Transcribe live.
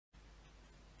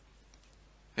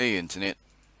Hey Internet,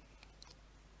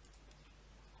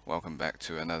 welcome back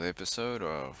to another episode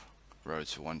of Road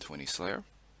to 120 Slayer.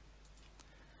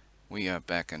 We are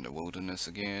back in the wilderness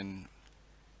again,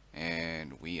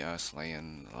 and we are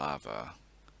slaying lava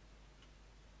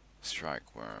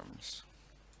strike worms.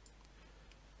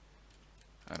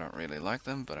 I don't really like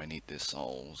them, but I need their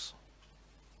souls.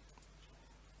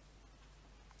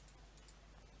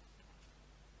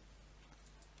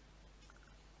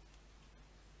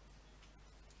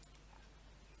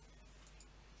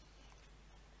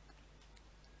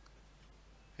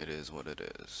 It is what it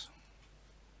is.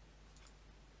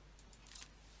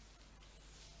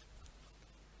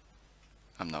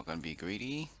 I'm not gonna be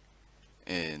greedy.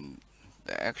 In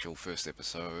the actual first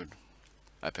episode,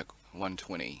 I picked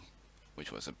 120,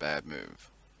 which was a bad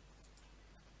move.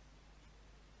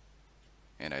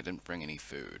 And I didn't bring any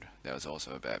food. That was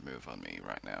also a bad move on me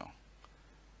right now.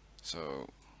 So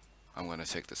I'm gonna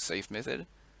take the safe method,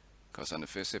 because on the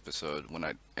first episode, when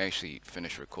I actually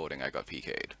finished recording, I got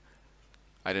PK'd.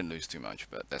 I didn't lose too much,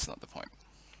 but that's not the point.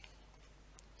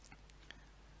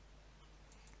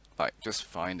 Like, just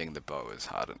finding the bow is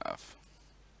hard enough.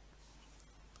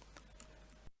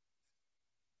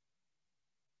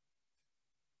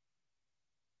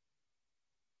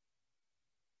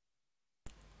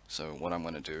 So what I'm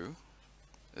gonna do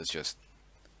is just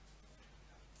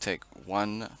take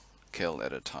one kill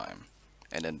at a time,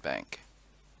 and then bank.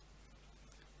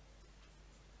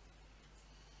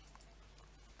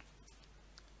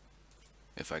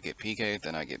 If I get PK'd,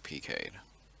 then I get PK'd.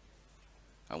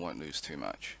 I won't lose too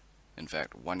much. In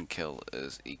fact, one kill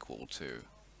is equal to,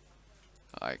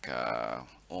 like,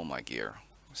 all my gear.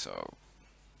 So,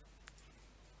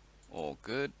 all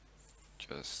good.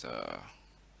 Just,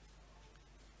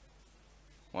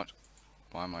 what?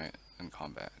 Why am I in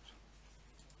combat?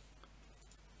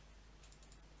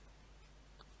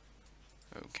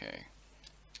 Okay.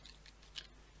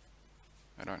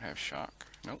 I don't have shock.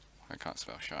 Nope, I can't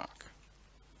spell shock.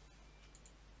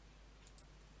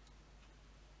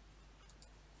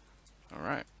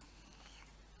 Alright.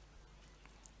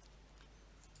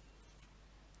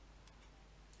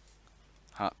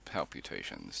 Heart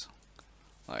palpitations.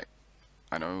 Like,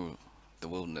 I know the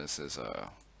wilderness is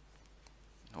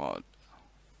well,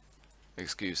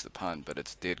 excuse the pun, but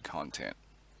it's dead content.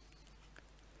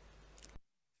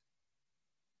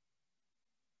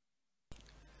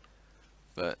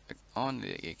 But on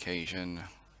the occasion,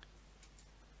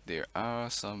 there are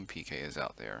some PKs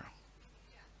out there.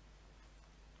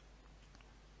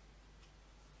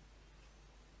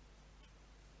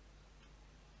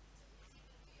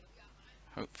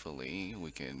 Hopefully, we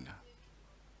can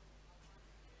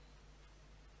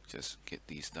just get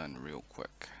these done real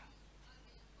quick.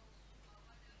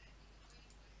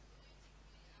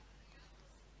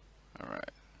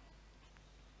 Alright.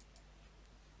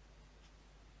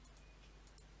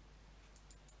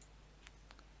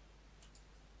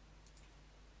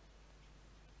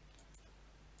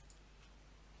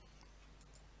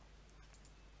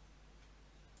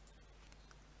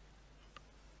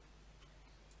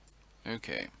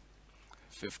 Okay.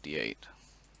 58.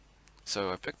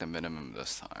 So I picked the minimum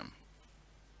this time.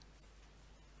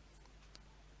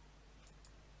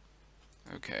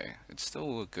 Okay, it's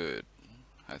still good.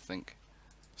 I think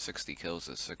 60 kills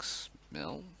is 6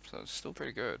 mil, so it's still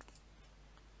pretty good.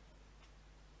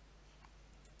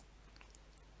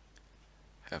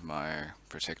 Have my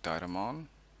protect item on.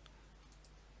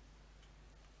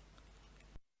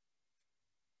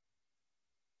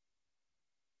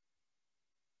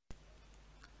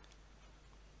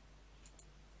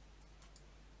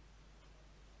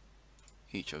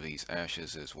 Each of these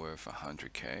ashes is worth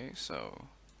 100k, so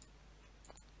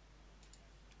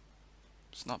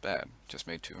it's not bad. Just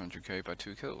made 200k by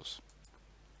 2 kills.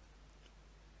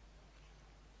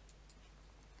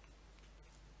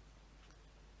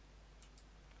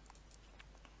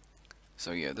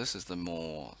 So yeah, this is the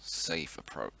more safe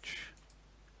approach.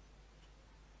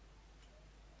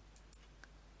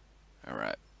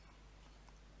 Alright.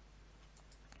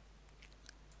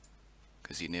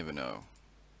 Because you never know.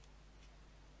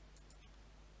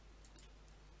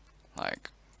 Like,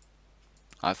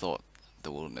 I thought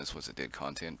the wilderness was a dead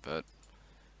content, but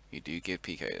you do get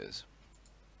PKs.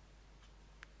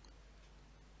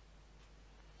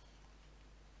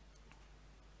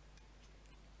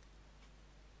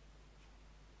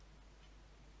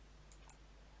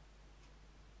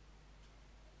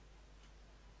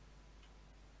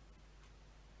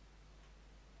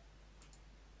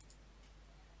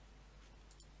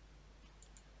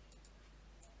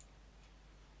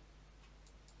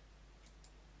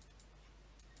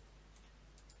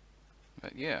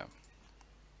 But yeah.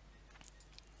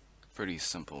 Pretty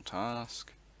simple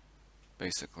task.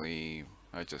 Basically,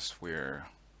 I just wear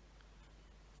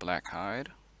black hide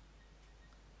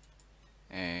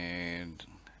and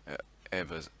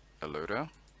Eva's alerter.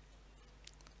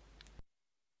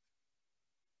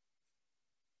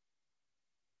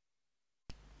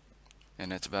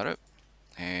 And that's about it.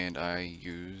 And I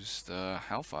use the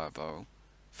Hellfire bow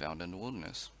found in the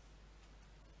wilderness.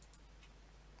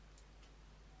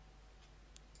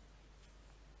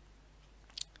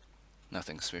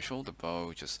 Nothing special, the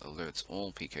bow just alerts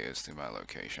all PKs to my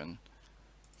location,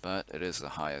 but it is the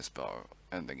highest bow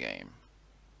in the game.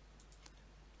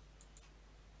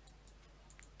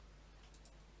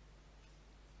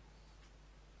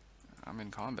 I'm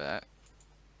in combat.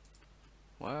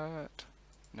 What?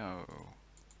 No.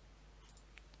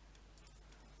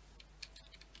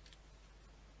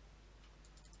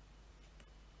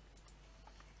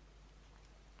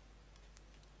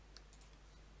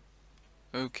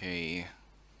 Okay,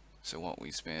 so what,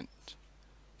 we spent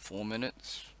 4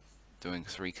 minutes doing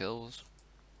 3 kills.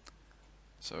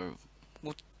 So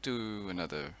we'll do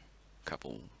another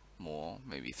couple more,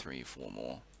 maybe 3, 4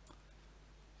 more.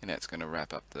 And that's gonna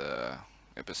wrap up the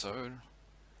episode.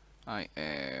 I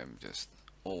am just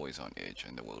always on edge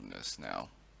in the wilderness now.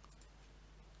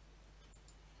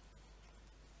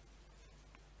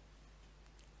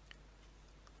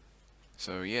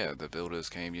 So yeah, the builders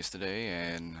came yesterday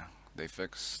and they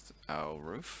fixed our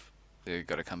roof. They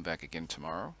gotta come back again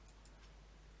tomorrow.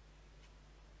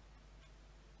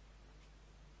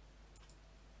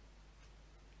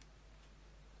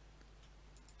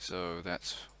 So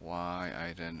that's why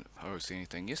I didn't post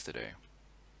anything yesterday.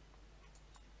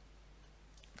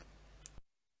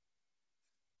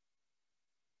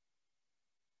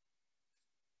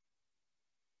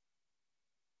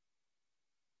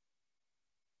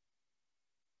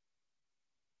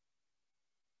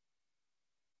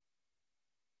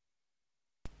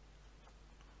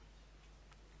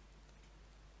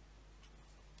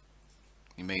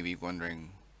 You may be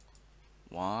wondering,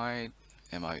 why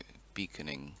am I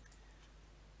beaconing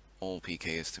all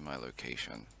PKs to my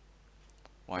location?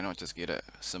 Why not just get a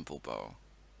simple bow?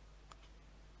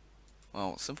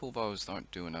 Well, simple bows don't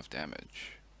do enough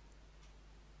damage.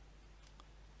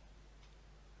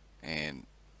 And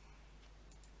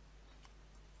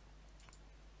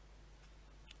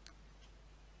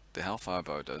the Hellfire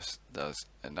bow does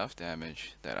enough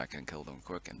damage that I can kill them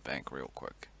quick and bank real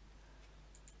quick.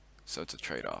 So it's a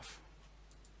trade-off.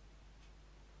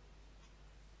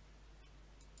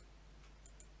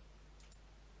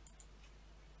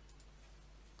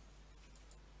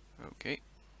 Okay.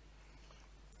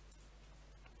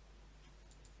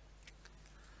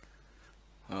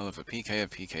 Well, if a PK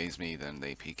PKs me, then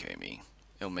they PK me.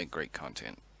 It'll make great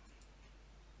content.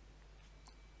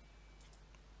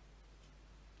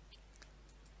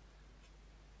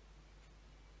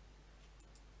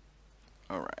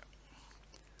 Alright.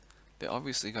 They're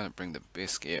obviously going to bring the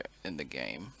best gear in the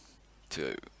game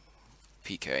to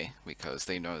PK because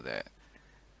they know that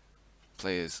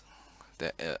players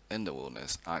that are in the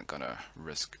wilderness aren't going to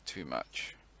risk too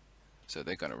much. So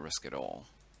they're going to risk it all.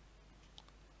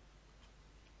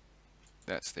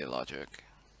 That's their logic.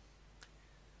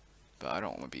 But I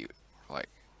don't want to be like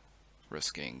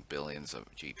risking billions of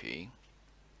GP.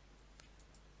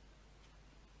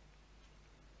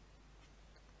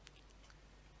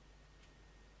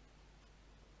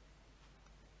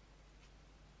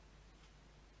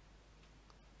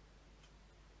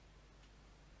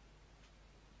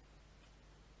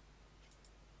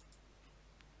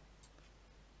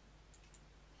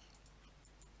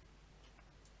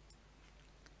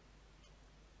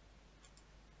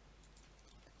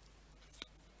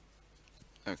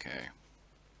 Okay.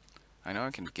 I know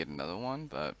I can get another one,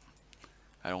 but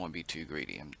I don't want to be too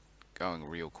greedy. I'm going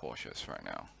real cautious right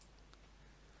now.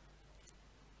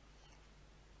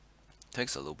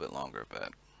 Takes a little bit longer,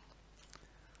 but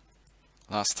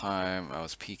last time I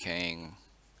was PKing,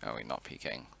 oh wait, not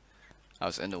PKing. I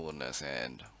was in the wilderness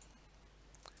and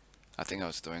I think I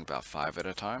was doing about 5 at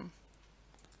a time.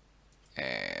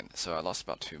 And so I lost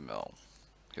about 2 mil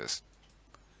just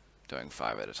doing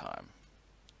 5 at a time.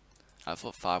 I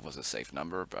thought 5 was a safe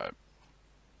number, but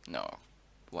no,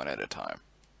 1 at a time.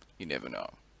 You never know.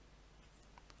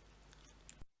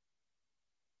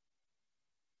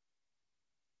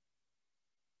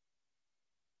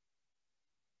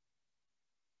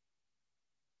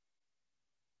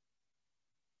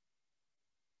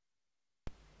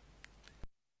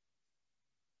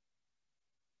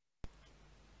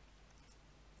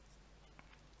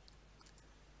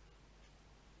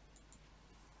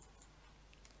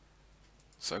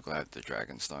 So glad the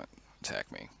dragons don't attack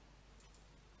me.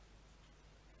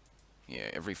 Yeah,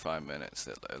 every 5 minutes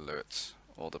it alerts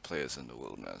all the players in the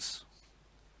wilderness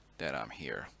that I'm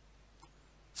here.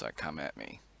 So come at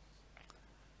me.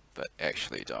 But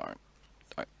actually don't.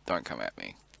 Don't come at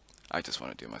me. I just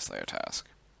want to do my Slayer task.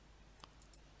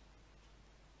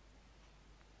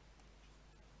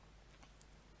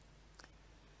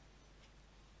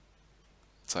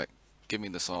 It's like, give me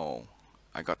the soul.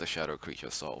 I got the shadow creature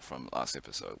soul from last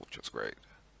episode, which was great.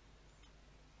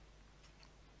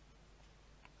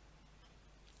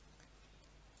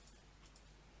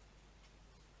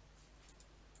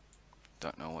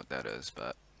 Don't know what that is,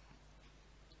 but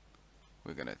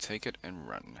we're gonna take it and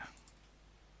run.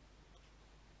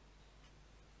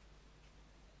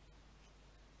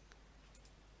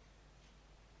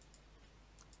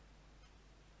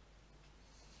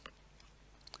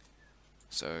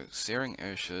 So, Searing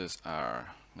Ashes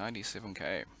are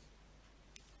 97k.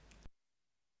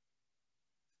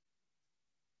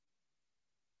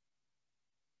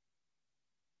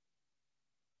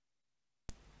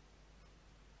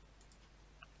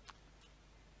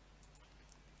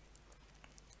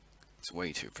 It's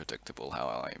way too predictable how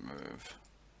I move.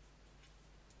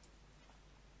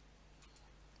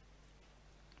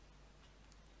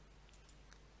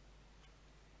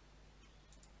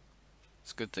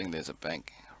 It's a good thing there's a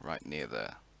bank right near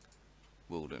the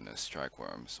wilderness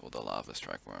strikeworms, or the lava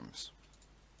strikeworms.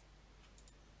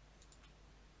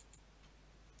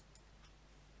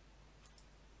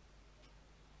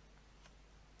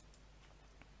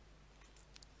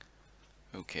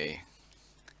 Okay,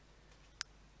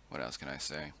 what else can I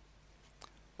say?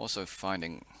 Also,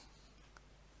 finding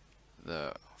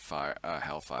the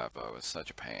Hellfire bow is such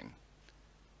a pain.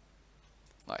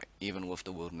 Like, even with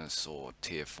the Wilderness Sword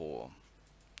tier 4,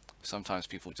 sometimes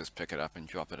people just pick it up and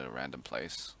drop it at a random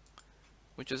place,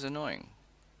 which is annoying,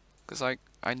 because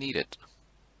I need it.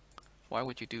 Why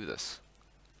would you do this?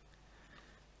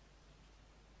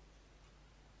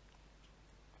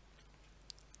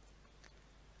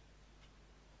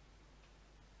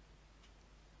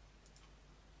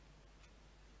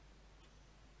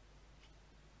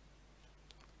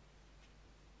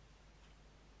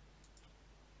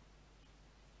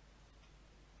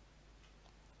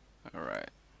 Alright.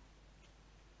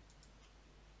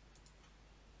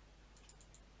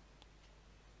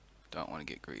 Don't want to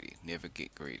get greedy. Never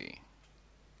get greedy.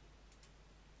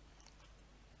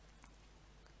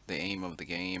 The aim of the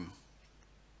game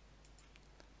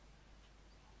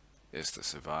is to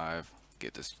survive,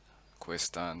 get this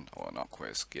quest done, or not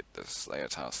quest, get this Slayer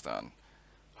task done,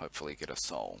 hopefully get a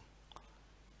soul.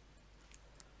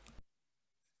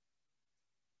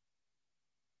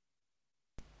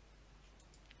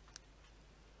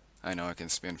 I know I can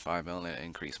spend 5 mil and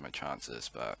increase my chances,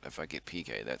 but if I get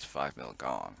PK, that's 5 mil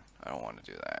gone. I don't want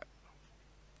to do that.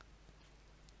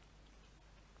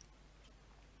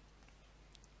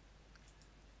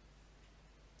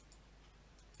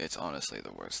 It's honestly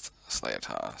the worst Slayer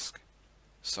task.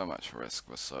 So much risk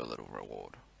with so little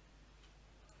reward.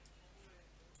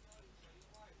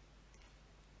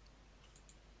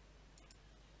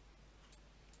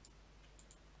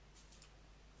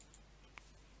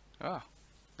 Ah,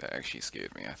 that actually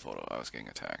scared me. I thought I was getting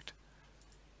attacked.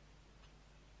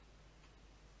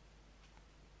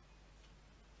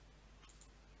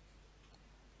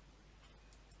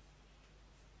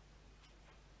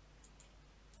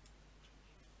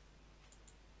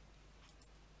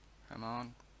 Come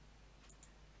on.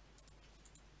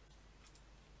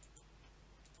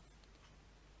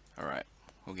 Alright,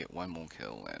 we'll get one more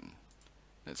kill and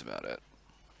that's about it.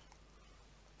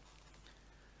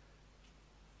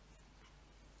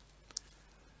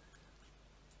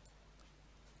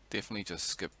 Definitely just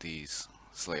skip these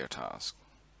Slayer tasks.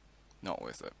 Not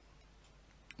worth it.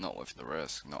 Not worth the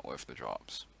risk, not worth the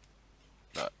drops.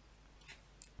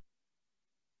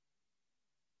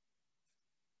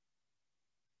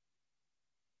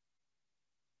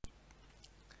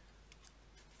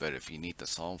 But if you need the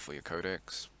soul for your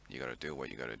codex, you gotta do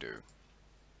what you gotta do.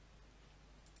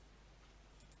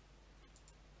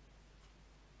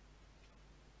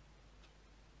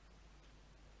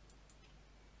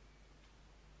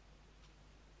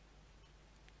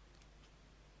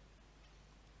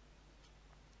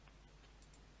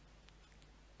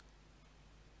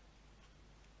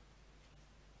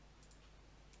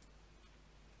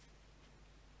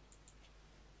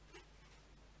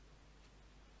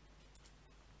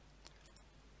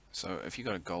 So if you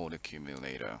got a gold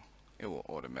accumulator, it will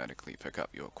automatically pick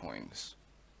up your coins.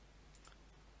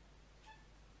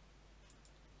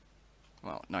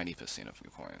 Well, 90% of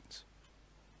your coins.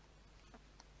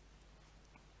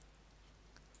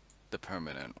 The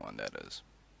permanent one, that is.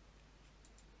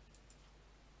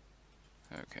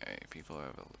 Okay, people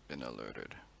have been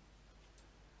alerted.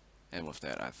 And with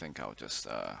that, I think I'll just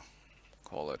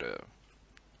call it a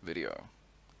video.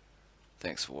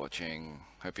 Thanks for watching.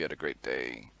 Hope you had a great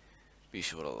day. Be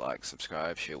sure to like,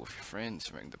 subscribe, share with your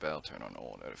friends, ring the bell, turn on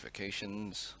all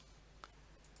notifications.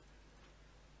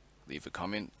 Leave a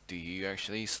comment. Do you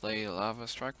actually slay lava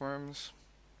strike worms?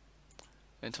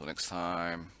 Until next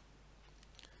time,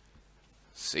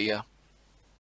 see ya.